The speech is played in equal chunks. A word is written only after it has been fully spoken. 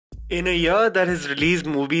In a year that has released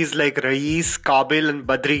movies like Raees, Kabil and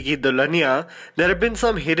Badri Ki Dulhania, there have been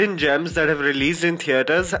some hidden gems that have released in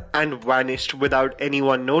theatres and vanished without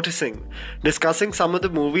anyone noticing. Discussing some of the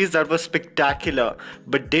movies that were spectacular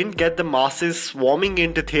but didn't get the masses swarming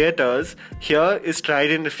into theatres, here is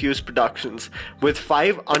Tried&Refused Productions, with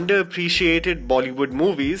 5 underappreciated Bollywood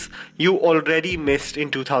movies you already missed in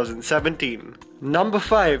 2017. Number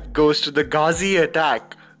 5 goes to The Ghazi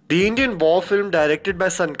Attack. The Indian war film directed by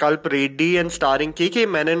Sankalp Reddy and starring K.K.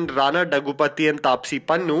 Menon, Rana Daggubati and Taapsee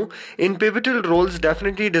Pannu in pivotal roles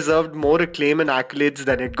definitely deserved more acclaim and accolades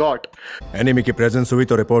than it got. Enemy की presence हुई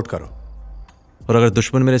तो report करो। और अगर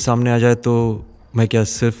दुश्मन मेरे सामने आ जाए तो मैं क्या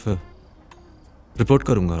सिर्फ रिपोर्ट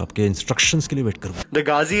करूंगा, आपके इंस्ट्रक्शंस के लिए वेट करूंगा। The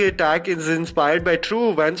Ghazi Attack is inspired by true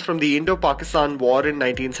events from the Indo-Pakistan War in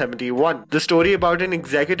 1971. The story about an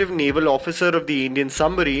executive naval officer of the Indian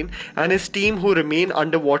submarine and his team who remain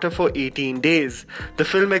underwater for 18 days. The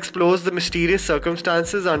film explores the mysterious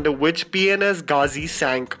circumstances under which PNS Ghazi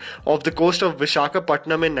sank off the coast of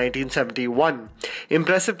Visakhapatnam in 1971.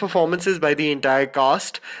 Impressive performances by the entire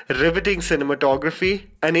cast, riveting cinematography,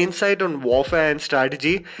 an insight on warfare and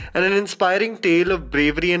strategy, and an inspiring tale of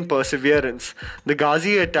bravery and perseverance. The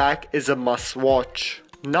Ghazi Attack is a must-watch.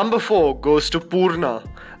 Number 4 goes to Poorna.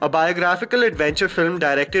 A biographical adventure film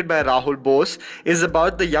directed by Rahul Bose is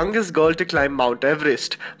about the youngest girl to climb Mount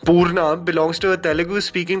Everest. Poorna belongs to a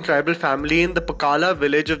Telugu-speaking tribal family in the Pakala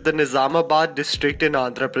village of the Nizamabad district in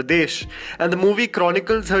Andhra Pradesh, and the movie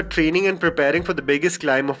chronicles her training and preparing for the biggest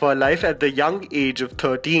climb of her life at the young age of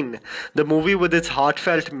 13. The movie, with its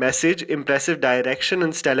heartfelt message, impressive direction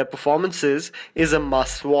and stellar performances, is a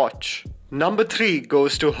must-watch. Number 3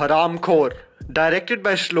 goes to Haram Khor. Directed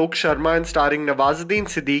by Shlok Sharma and starring Nawazuddin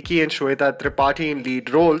Siddiqui and Shweta Tripathi in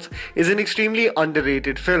lead roles, is an extremely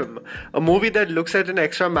underrated film. A movie that looks at an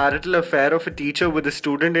extramarital affair of a teacher with a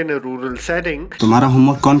student in a rural setting. तुम्हारा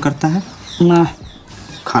homework कौन करता है? माँ।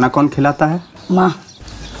 खाना कौन खिलाता है? माँ।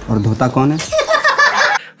 और धोता कौन है?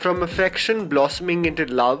 From affection blossoming into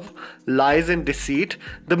love, lies and deceit,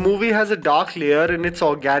 the movie has a dark layer in its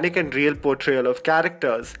organic and real portrayal of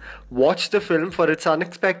characters. Watch the film for its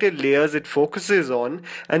unexpected layers it focuses on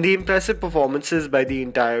and the impressive performances by the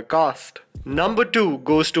entire cast. Number 2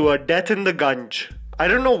 goes to A Death in the Gunj. I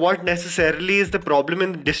don't know what necessarily is the problem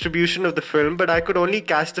in the distribution of the film, but I could only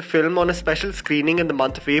catch the film on a special screening in the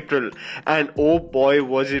month of April, and oh boy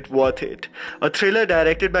was it worth it. A thriller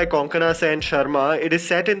directed by Konkana Sen Sharma, it is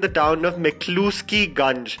set in the town of Mekluski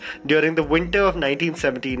Gunj during the winter of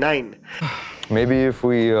 1979. Maybe if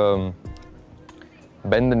we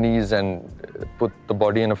bend the knees and put the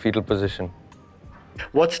body in a fetal position.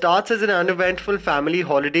 What starts as an uneventful family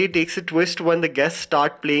holiday takes a twist when the guests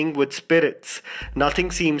start playing with spirits.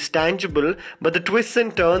 Nothing seems tangible, but the twists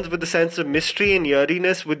and turns with a sense of mystery and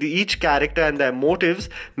eeriness with each character and their motives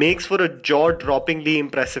makes for a jaw-droppingly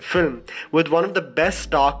impressive film, with one of the best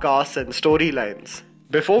star casts and storylines.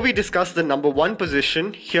 Before we discuss the number 1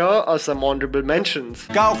 position, here are some honorable mentions.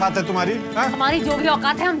 क्या औकात है तुम्हारी? हमारी जो भी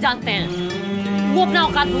औकात है हम जानते हैं। वो अपना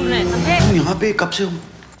औकात भूल रहे हैं, समझे? यहाँ पे कब से हूँ?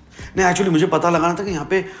 नहीं, एक्चुअली मुझे पता लगाना था कि यहाँ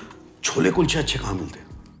पे छोले कुलचे अच्छे कहाँ मिलते हैं।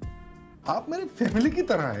 आप मेरी फैमिली की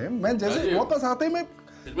तरह हैं। मैं जैसे वापस आते ही मैं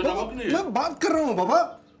बात कर रहा हूँ बाबा।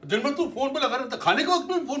 दिन में तू फोन पे लगा रहता, खाने के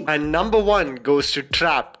वक्त में phone. And number 1 goes to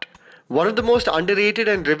Trapped. One of the most underrated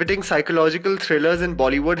and riveting psychological thrillers in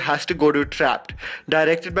Bollywood has to go to Trapped.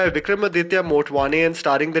 Directed by Vikramaditya Motwane and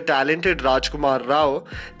starring the talented Rajkumar Rao,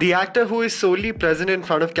 the actor who is solely present in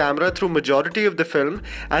front of camera through majority of the film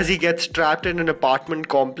as he gets trapped in an apartment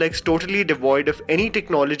complex totally devoid of any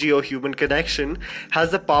technology or human connection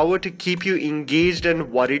has the power to keep you engaged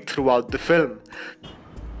and worried throughout the film.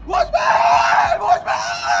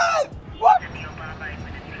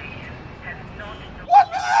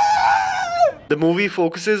 The movie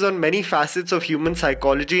focuses on many facets of human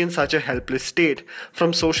psychology in such a helpless state,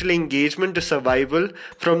 from social engagement to survival,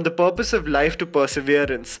 from the purpose of life to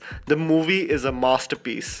perseverance. The movie is a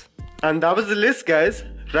masterpiece. And that was the list, guys.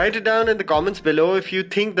 Write it down in the comments below if you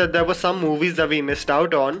think that there were some movies that we missed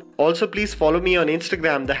out on. Also, please follow me on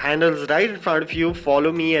Instagram. The handle is right in front of you.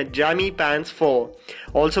 Follow me at JammyPants4.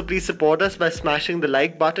 Also, please support us by smashing the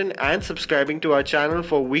like button and subscribing to our channel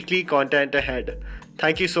for weekly content ahead.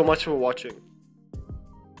 Thank you so much for watching.